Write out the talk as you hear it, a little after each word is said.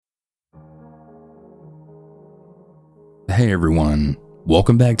Hey everyone,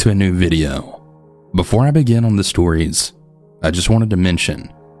 welcome back to a new video. Before I begin on the stories, I just wanted to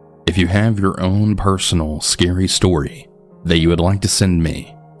mention, if you have your own personal scary story that you would like to send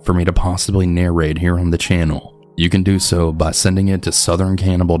me for me to possibly narrate here on the channel, you can do so by sending it to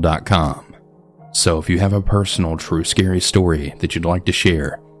southerncannibal.com. So if you have a personal true scary story that you'd like to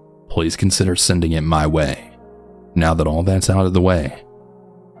share, please consider sending it my way. Now that all that's out of the way,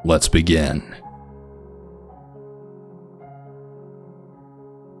 let's begin.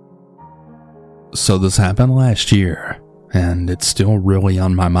 So this happened last year, and it's still really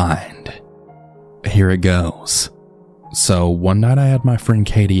on my mind. Here it goes. So one night I had my friend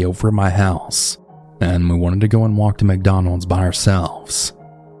Katie over at my house, and we wanted to go and walk to McDonald's by ourselves.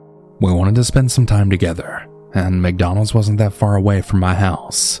 We wanted to spend some time together, and McDonald's wasn't that far away from my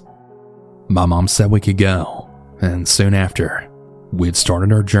house. My mom said we could go, and soon after, we'd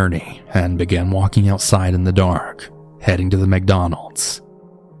started our journey and began walking outside in the dark, heading to the McDonald's.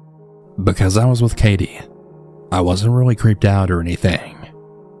 Because I was with Katie, I wasn't really creeped out or anything.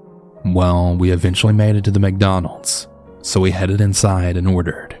 Well, we eventually made it to the McDonald's, so we headed inside and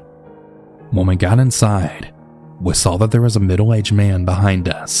ordered. When we got inside, we saw that there was a middle-aged man behind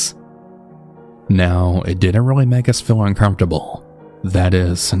us. Now, it didn't really make us feel uncomfortable. That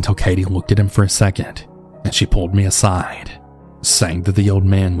is, until Katie looked at him for a second, and she pulled me aside, saying that the old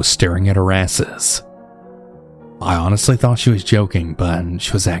man was staring at our asses. I honestly thought she was joking, but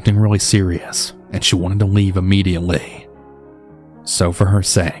she was acting really serious, and she wanted to leave immediately. So for her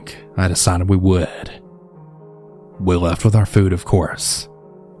sake, I decided we would. We left with our food, of course,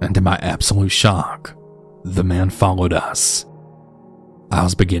 and to my absolute shock, the man followed us. I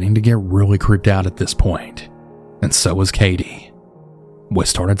was beginning to get really creeped out at this point, and so was Katie. We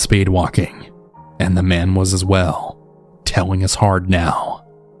started speed walking, and the man was as well, telling us hard now.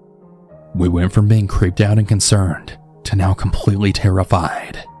 We went from being creeped out and concerned to now completely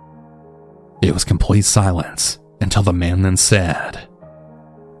terrified. It was complete silence until the man then said,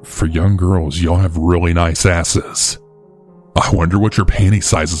 "For young girls, y'all have really nice asses. I wonder what your panty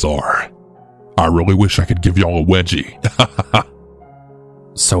sizes are. I really wish I could give y'all a wedgie."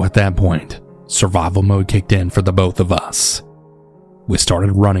 So at that point, survival mode kicked in for the both of us. We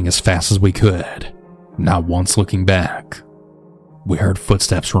started running as fast as we could, not once looking back. We heard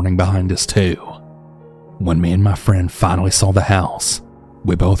footsteps running behind us too. When me and my friend finally saw the house,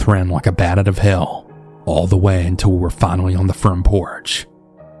 we both ran like a bat out of hell, all the way until we were finally on the front porch.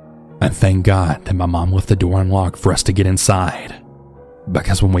 And thank God that my mom left the door unlocked for us to get inside,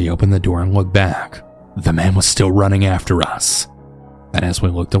 because when we opened the door and looked back, the man was still running after us. And as we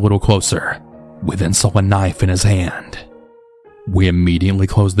looked a little closer, we then saw a knife in his hand. We immediately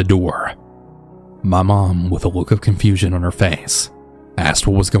closed the door. My mom, with a look of confusion on her face, asked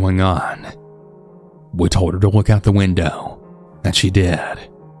what was going on. We told her to look out the window, and she did,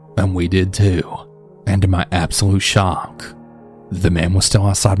 and we did too. And to my absolute shock, the man was still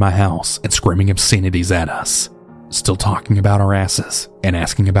outside my house and screaming obscenities at us, still talking about our asses and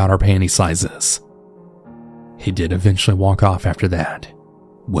asking about our panty sizes. He did eventually walk off after that,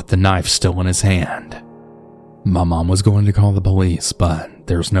 with the knife still in his hand. My mom was going to call the police, but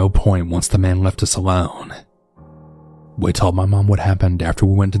there was no point once the man left us alone. We told my mom what happened after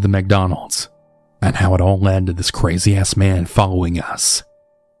we went to the McDonald's, and how it all led to this crazy-ass man following us.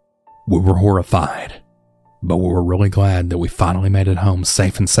 We were horrified, but we were really glad that we finally made it home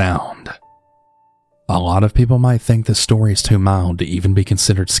safe and sound. A lot of people might think this story is too mild to even be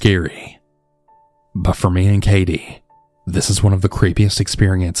considered scary, but for me and Katie, this is one of the creepiest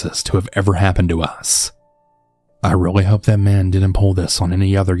experiences to have ever happened to us. I really hope that man didn't pull this on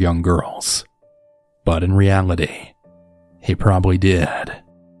any other young girls, but in reality, he probably did.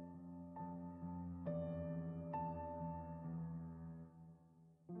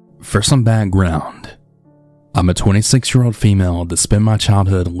 For some background, I'm a 26-year-old female that spent my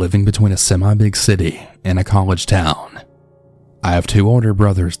childhood living between a semi-big city and a college town. I have two older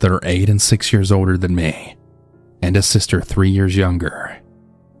brothers that are 8 and 6 years older than me, and a sister 3 years younger.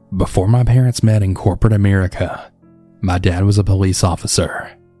 Before my parents met in corporate America, my dad was a police officer.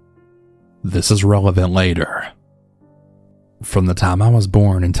 This is relevant later. From the time I was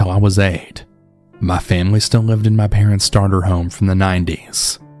born until I was 8, my family still lived in my parents' starter home from the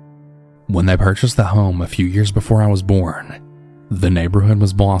 90s. When they purchased the home a few years before I was born, the neighborhood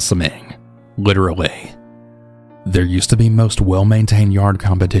was blossoming, literally. There used to be most well-maintained yard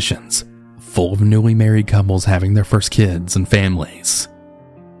competitions, full of newly married couples having their first kids and families.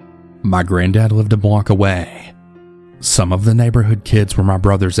 My granddad lived a block away. Some of the neighborhood kids were my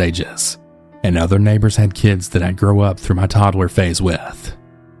brother's ages, and other neighbors had kids that I'd grow up through my toddler phase with.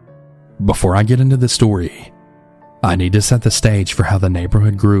 Before I get into the story, I need to set the stage for how the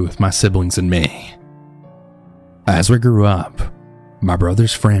neighborhood grew with my siblings and me. As we grew up, my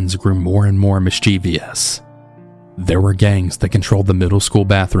brother's friends grew more and more mischievous. There were gangs that controlled the middle school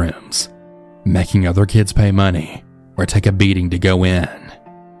bathrooms, making other kids pay money or take a beating to go in.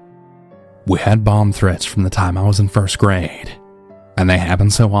 We had bomb threats from the time I was in first grade, and they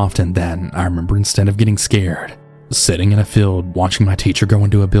happened so often that I remember, instead of getting scared, sitting in a field watching my teacher go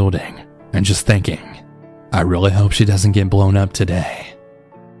into a building and just thinking, I really hope she doesn't get blown up today.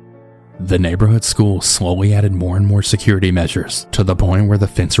 The neighborhood school slowly added more and more security measures to the point where the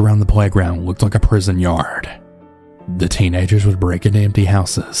fence around the playground looked like a prison yard. The teenagers would break into empty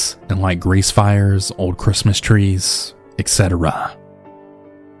houses and light grease fires, old Christmas trees, etc.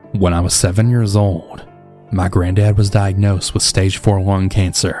 When I was 7 years old, my granddad was diagnosed with stage 4 lung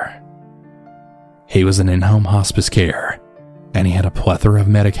cancer. He was in in-home hospice care, and he had a plethora of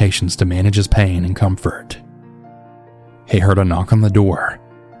medications to manage his pain and comfort. He heard a knock on the door,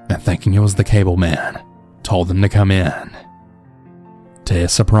 and thinking it was the cable man, told them to come in. To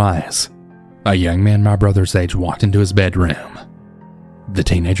his surprise, a young man my brother's age walked into his bedroom. The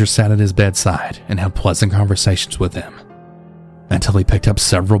teenager sat at his bedside and had pleasant conversations with him, until he picked up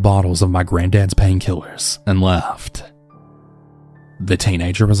several bottles of my granddad's painkillers and left. The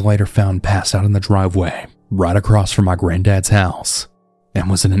teenager was later found passed out in the driveway right across from my granddad's house, and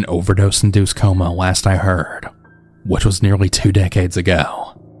was in an overdose-induced coma last I heard, which was nearly 2 decades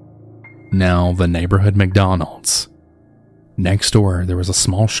ago. Now, the neighborhood McDonald's. Next door, there was a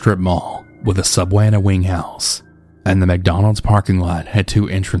small strip mall with a Subway and a wing house, and the McDonald's parking lot had 2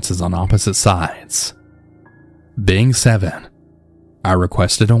 entrances on opposite sides. Being 7, I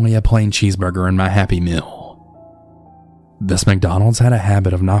requested only a plain cheeseburger in my Happy Meal. This McDonald's had a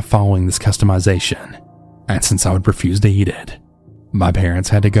habit of not following this customization, and since I would refuse to eat it, my parents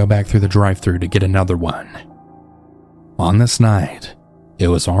had to go back through the drive-thru to get another one. On this night, it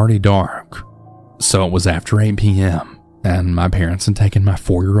was already dark, so it was after 8 p.m., and my parents had taken my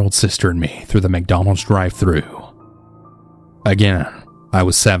 4-year-old sister and me through the McDonald's drive-thru. Again, I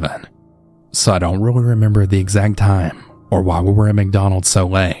was 7, so I don't really remember the exact time or why we were at McDonald's so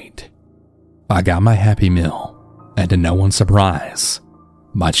late. I got my Happy Meal, and to no one's surprise,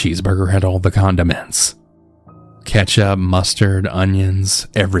 my cheeseburger had all the condiments. Ketchup, mustard, onions,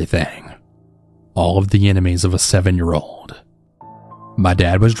 everything. All of the enemies of a 7-year-old. My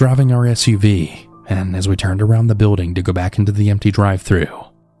dad was driving our SUV, and as we turned around the building to go back into the empty drive-thru,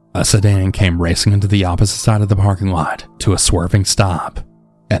 a sedan came racing into the opposite side of the parking lot to a swerving stop,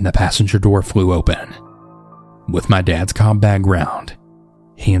 and the passenger door flew open. With my dad's calm background,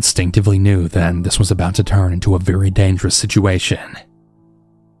 he instinctively knew that this was about to turn into a very dangerous situation.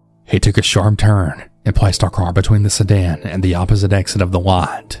 He took a sharp turn and placed our car between the sedan and the opposite exit of the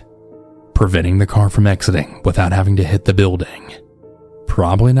lot, preventing the car from exiting without having to hit the building.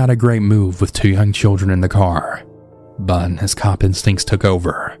 Probably not a great move with 2 young children in the car, but his cop instincts took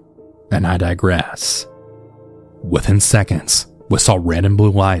over, and I digress. Within seconds, we saw red and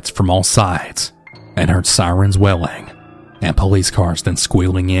blue lights from all sides and heard sirens wailing and police cars then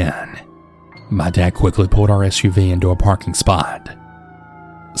squealing in. My dad quickly pulled our SUV into a parking spot.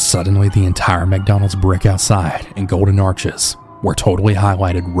 Suddenly, the entire McDonald's brick outside and golden arches were totally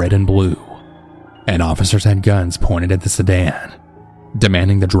highlighted red and blue, and officers had guns pointed at the sedan,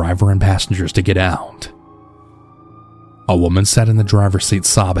 demanding the driver and passengers to get out. A woman sat in the driver's seat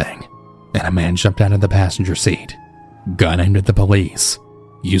sobbing, and a man jumped out of the passenger seat, gun aimed at the police,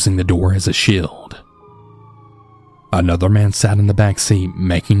 using the door as a shield. Another man sat in the back seat,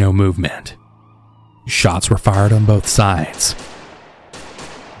 making no movement. Shots were fired on both sides,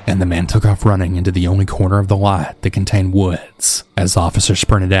 and the man took off running into the only corner of the lot that contained woods as officers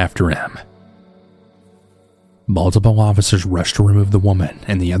sprinted after him. Multiple officers rushed to remove the woman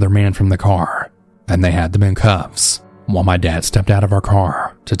and the other man from the car, and they had them in cuffs, while my dad stepped out of our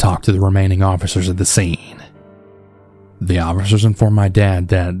car to talk to the remaining officers at the scene. The officers informed my dad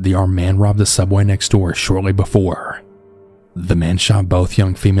that the armed man robbed the Subway next door shortly before. The man shot both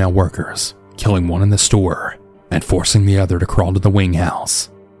young female workers, killing one in the store and forcing the other to crawl to the wing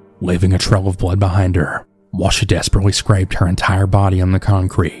house, leaving a trail of blood behind her while she desperately scraped her entire body on the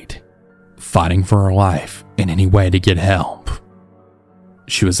concrete, fighting for her life in any way to get help.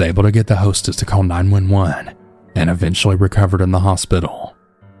 She was able to get the hostess to call 911 and eventually recovered in the hospital.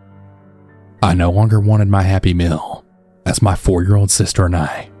 I no longer wanted my Happy Meal, as my 4-year-old sister and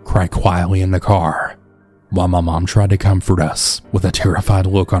I cried quietly in the car, while my mom tried to comfort us with a terrified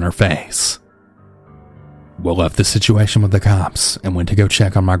look on her face. We left the situation with the cops and went to go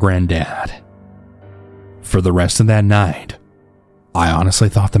check on my granddad. For the rest of that night, I honestly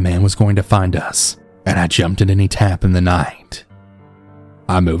thought the man was going to find us and I jumped at any tap in the night.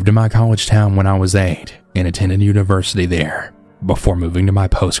 I moved to my college town when I was 8 and attended university there before moving to my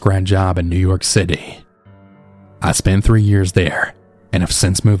post-grad job in New York City. I spent 3 years there and have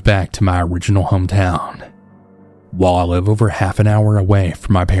since moved back to my original hometown. While I live over half an hour away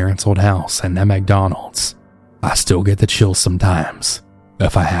from my parents' old house and that McDonald's, I still get the chills sometimes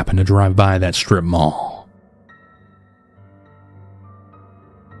if I happen to drive by that strip mall.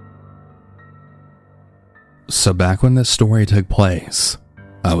 So back when this story took place,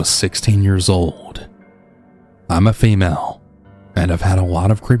 I was 16 years old. I'm a female, and I've had a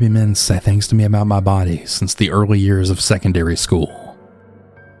lot of creepy men say things to me about my body since the early years of secondary school.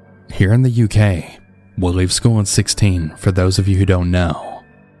 Here in the UK, we leave school at 16 for those of you who don't know.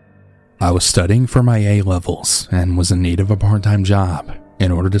 I was studying for my A-levels and was in need of a part-time job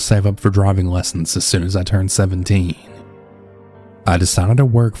in order to save up for driving lessons as soon as I turned 17. I decided to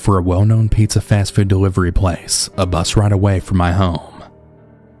work for a well-known pizza fast food delivery place a bus ride away from my home.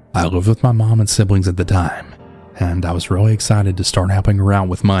 I lived with my mom and siblings at the time, and I was really excited to start helping her out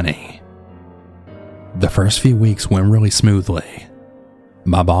with money. The first few weeks went really smoothly.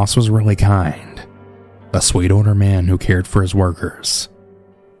 My boss was really kind, a sweet older man who cared for his workers.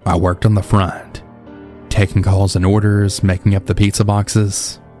 I worked on the front, taking calls and orders, making up the pizza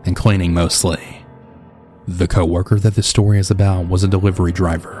boxes, and cleaning mostly. The co-worker that this story is about was a delivery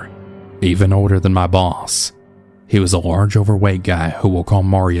driver, even older than my boss. He was a large overweight guy who we'll call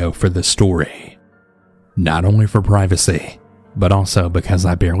Mario for this story. Not only for privacy, but also because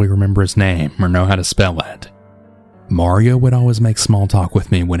I barely remember his name or know how to spell it. Mario would always make small talk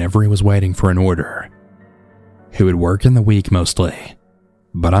with me whenever he was waiting for an order. He would work in the week mostly,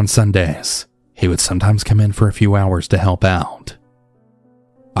 but on Sundays, he would sometimes come in for a few hours to help out.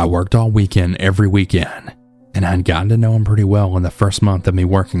 I worked all weekend every weekend, and I had gotten to know him pretty well in the first month of me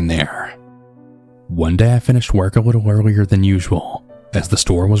working there. One day I finished work a little earlier than usual, as the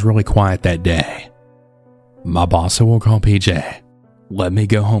store was really quiet that day. My boss, who we'll call PJ, let me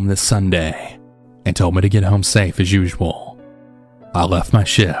go home this Sunday, and told me to get home safe as usual. I left my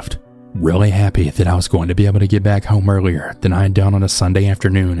shift, really happy that I was going to be able to get back home earlier than I had done on a Sunday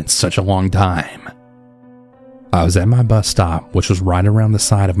afternoon in such a long time. I was at my bus stop, which was right around the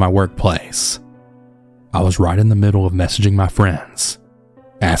side of my workplace. I was right in the middle of messaging my friends,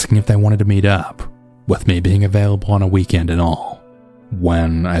 asking if they wanted to meet up, with me being available on a weekend and all,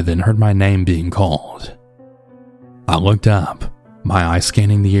 when I then heard my name being called. I looked up, my eyes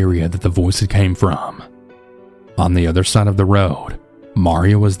scanning the area that the voice had came from. On the other side of the road,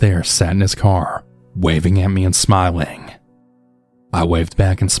 Mario was there, sat in his car, waving at me and smiling. I waved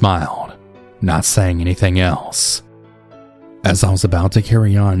back and smiled, not saying anything else. As I was about to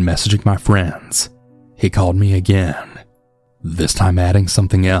carry on messaging my friends, he called me again, this time adding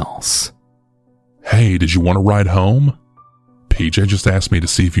something else. Hey, did you want to ride home? PJ just asked me to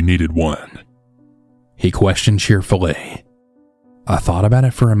see if you needed one. He questioned cheerfully. I thought about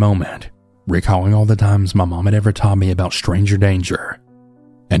it for a moment, recalling all the times my mom had ever taught me about stranger danger,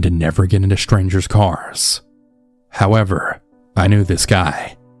 and to never get into strangers' cars. However, I knew this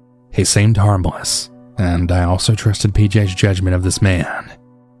guy. He seemed harmless, and I also trusted PJ's judgment of this man,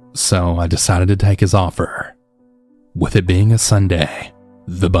 so I decided to take his offer. With it being a Sunday,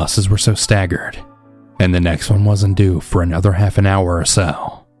 the buses were so staggered, and the next one wasn't due for another half an hour or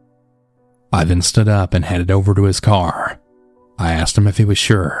so. I then stood up and headed over to his car. I asked him if he was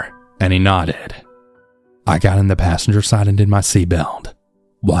sure, and he nodded. I got in the passenger side and did my seatbelt,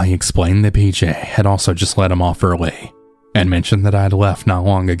 while he explained that PJ had also just let him off early, and mentioned that I had left not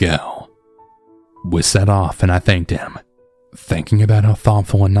long ago. We set off and I thanked him, thinking about how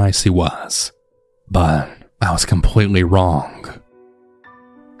thoughtful and nice he was, but I was completely wrong.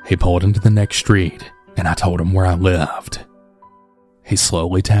 He pulled into the next street, and I told him where I lived. He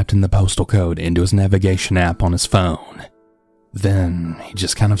slowly tapped in the postal code into his navigation app on his phone. Then he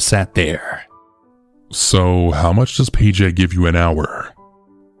just kind of sat there. So, how much does PJ give you an hour?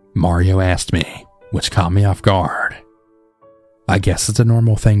 Mario asked me, which caught me off guard. I guess it's a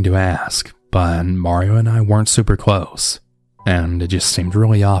normal thing to ask, but Mario and I weren't super close, and it just seemed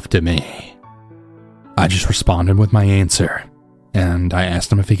really off to me. I just responded with my answer, and I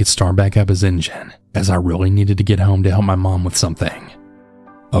asked him if he could start back up his engine, as I really needed to get home to help my mom with something.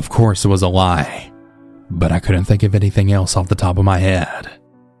 Of course, it was a lie, but I couldn't think of anything else off the top of my head.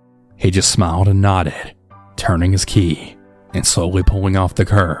 He just smiled and nodded, turning his key and slowly pulling off the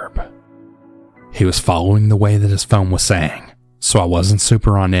curb. He was following the way that his phone was saying, so I wasn't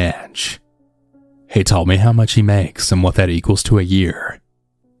super on edge. He told me how much he makes and what that equals to a year,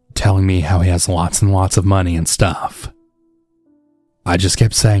 telling me how he has lots and lots of money and stuff. I just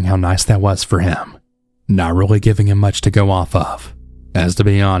kept saying how nice that was for him, not really giving him much to go off of, as to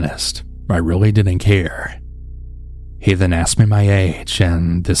be honest, I really didn't care. He then asked me my age,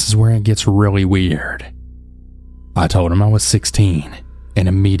 and this is where it gets really weird. I told him I was 16, and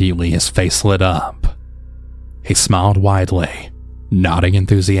immediately his face lit up. He smiled widely, nodding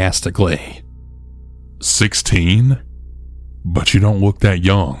enthusiastically. 16? But you don't look that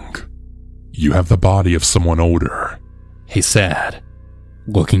young. You have the body of someone older, he said,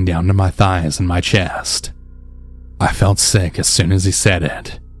 looking down to my thighs and my chest. I felt sick as soon as he said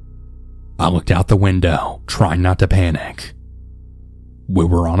it. I looked out the window, trying not to panic. We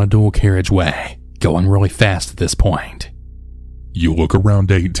were on a dual carriageway, going really fast at this point. You look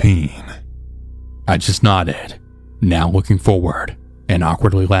around 18. I just nodded, now looking forward and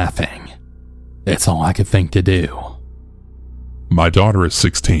awkwardly laughing. It's all I could think to do. My daughter is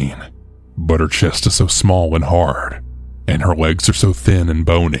 16, but her chest is so small and hard, and her legs are so thin and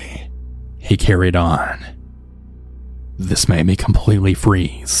bony. He carried on. This made me completely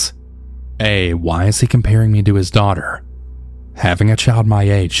freeze. A, why is he comparing me to his daughter? Having a child my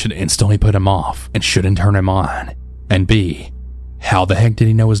age should instantly put him off and shouldn't turn him on. And B, how the heck did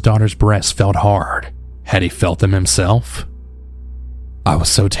he know his daughter's breasts felt hard? Had he felt them himself? I was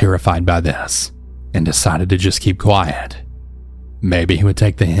so terrified by this, and decided to just keep quiet. Maybe he would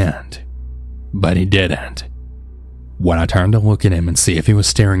take the hint, but he didn't. When I turned to look at him and see if he was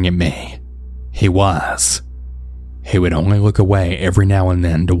staring at me, he was. He would only look away every now and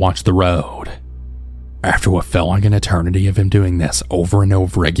then to watch the road. After what felt like an eternity of him doing this over and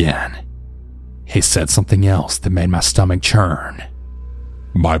over again, he said something else that made my stomach churn.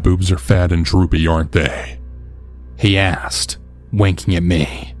 My boobs are fat and droopy, aren't they? He asked, winking at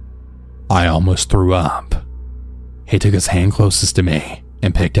me. I almost threw up. He took his hand closest to me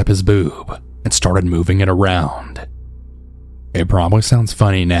and picked up his boob and started moving it around. It probably sounds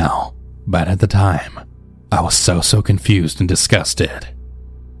funny now, but at the time, I was so confused and disgusted.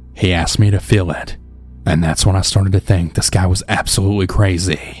 He asked me to feel it, and that's when I started to think this guy was absolutely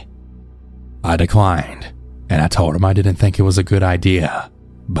crazy. I declined, and I told him I didn't think it was a good idea,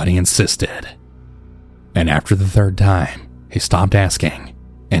 but he insisted. And after the third time, he stopped asking,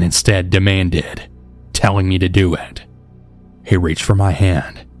 and instead demanded, telling me to do it. He reached for my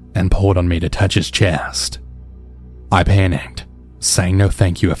hand and pulled on me to touch his chest. I panicked, saying no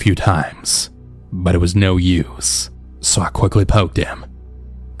thank you a few times, but it was no use, so I quickly poked him,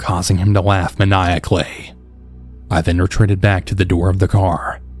 causing him to laugh maniacally. I then retreated back to the door of the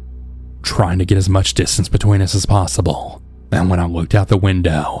car, trying to get as much distance between us as possible, and when I looked out the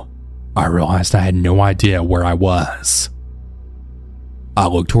window, I realized I had no idea where I was. I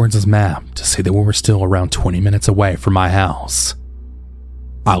looked towards his map to see that we were still around 20 minutes away from my house.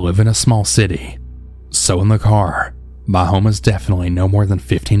 I live in a small city, so in the car, my home is definitely no more than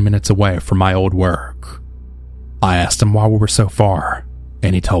 15 minutes away from my old work. I asked him why we were so far,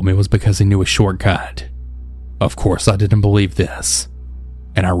 and he told me it was because he knew a shortcut. Of course, I didn't believe this,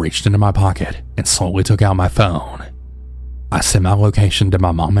 and I reached into my pocket and slowly took out my phone. I sent my location to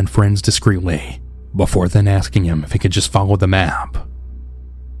my mom and friends discreetly, before then asking him if he could just follow the map.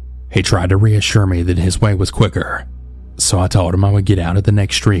 He tried to reassure me that his way was quicker, so I told him I would get out at the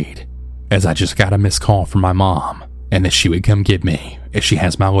next street, as I just got a missed call from my mom, and that she would come get me if she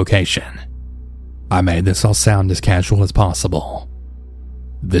has my location. I made this all sound as casual as possible.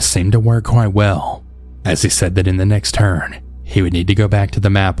 This seemed to work quite well, as he said that in the next turn, he would need to go back to the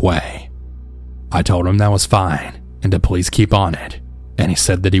map way. I told him that was fine, and to please keep on it, and he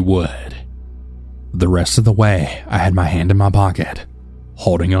said that he would. The rest of the way, I had my hand in my pocket,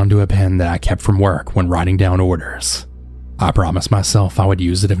 holding onto a pen that I kept from work when writing down orders. I promised myself I would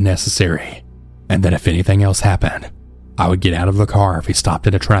use it if necessary, and that if anything else happened, I would get out of the car if he stopped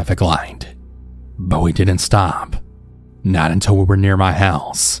at a traffic light. But we didn't stop, not until we were near my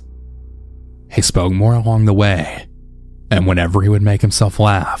house. He spoke more along the way, and whenever he would make himself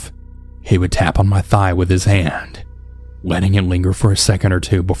laugh, he would tap on my thigh with his hand, letting it linger for a second or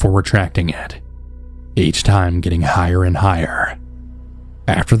two before retracting it, each time getting higher and higher.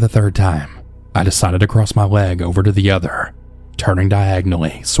 After the third time, I decided to cross my leg over to the other, turning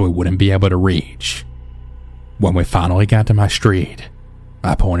diagonally so he wouldn't be able to reach. When we finally got to my street,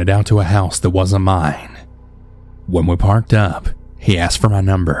 I pointed out to a house that wasn't mine. When we parked up, he asked for my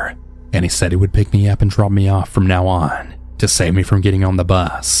number, and he said he would pick me up and drop me off from now on to save me from getting on the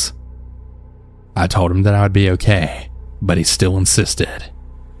bus. I told him that I would be okay, but he still insisted.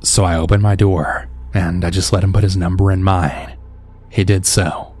 So I opened my door, and I just let him put his number in mine. He did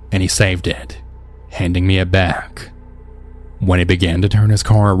so, and he saved it, handing me it back. When he began to turn his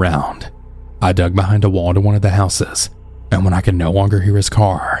car around, I dug behind a wall to one of the houses, and when I could no longer hear his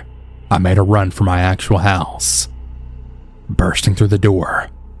car, I made a run for my actual house. Bursting through the door,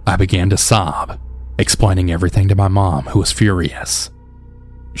 I began to sob, explaining everything to my mom, who was furious.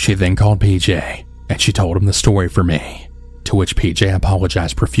 She then called PJ, and she told him the story for me, to which PJ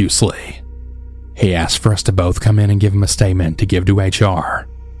apologized profusely. He asked for us to both come in and give him a statement to give to HR,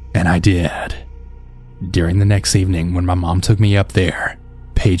 and I did. During the next evening, when my mom took me up there,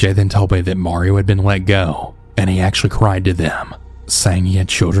 PJ then told me that Mario had been let go, and he actually cried to them, saying he had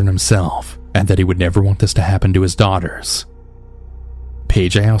children himself, and that he would never want this to happen to his daughters.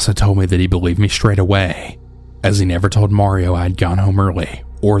 PJ also told me that he believed me straight away, as he never told Mario I had gone home early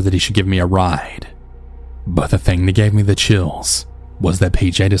or that he should give me a ride. But the thing that gave me the chills was that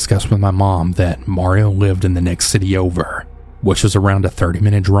PJ discussed with my mom that Mario lived in the next city over, which was around a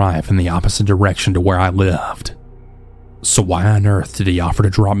 30-minute drive in the opposite direction to where I lived. So why on earth did he offer to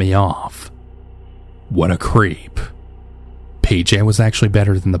drop me off? What a creep. PJ was actually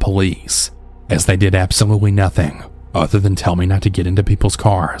better than the police, as they did absolutely nothing other than tell me not to get into people's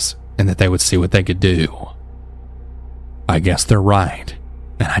cars and that they would see what they could do. I guess they're right,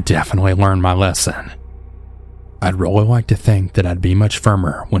 and I definitely learned my lesson. I'd really like to think that I'd be much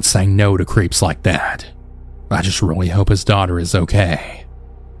firmer when saying no to creeps like that. I just really hope his daughter is okay.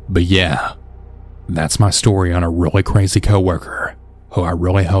 But yeah, that's my story on a really crazy coworker who I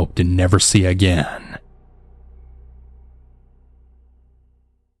really hope to never see again.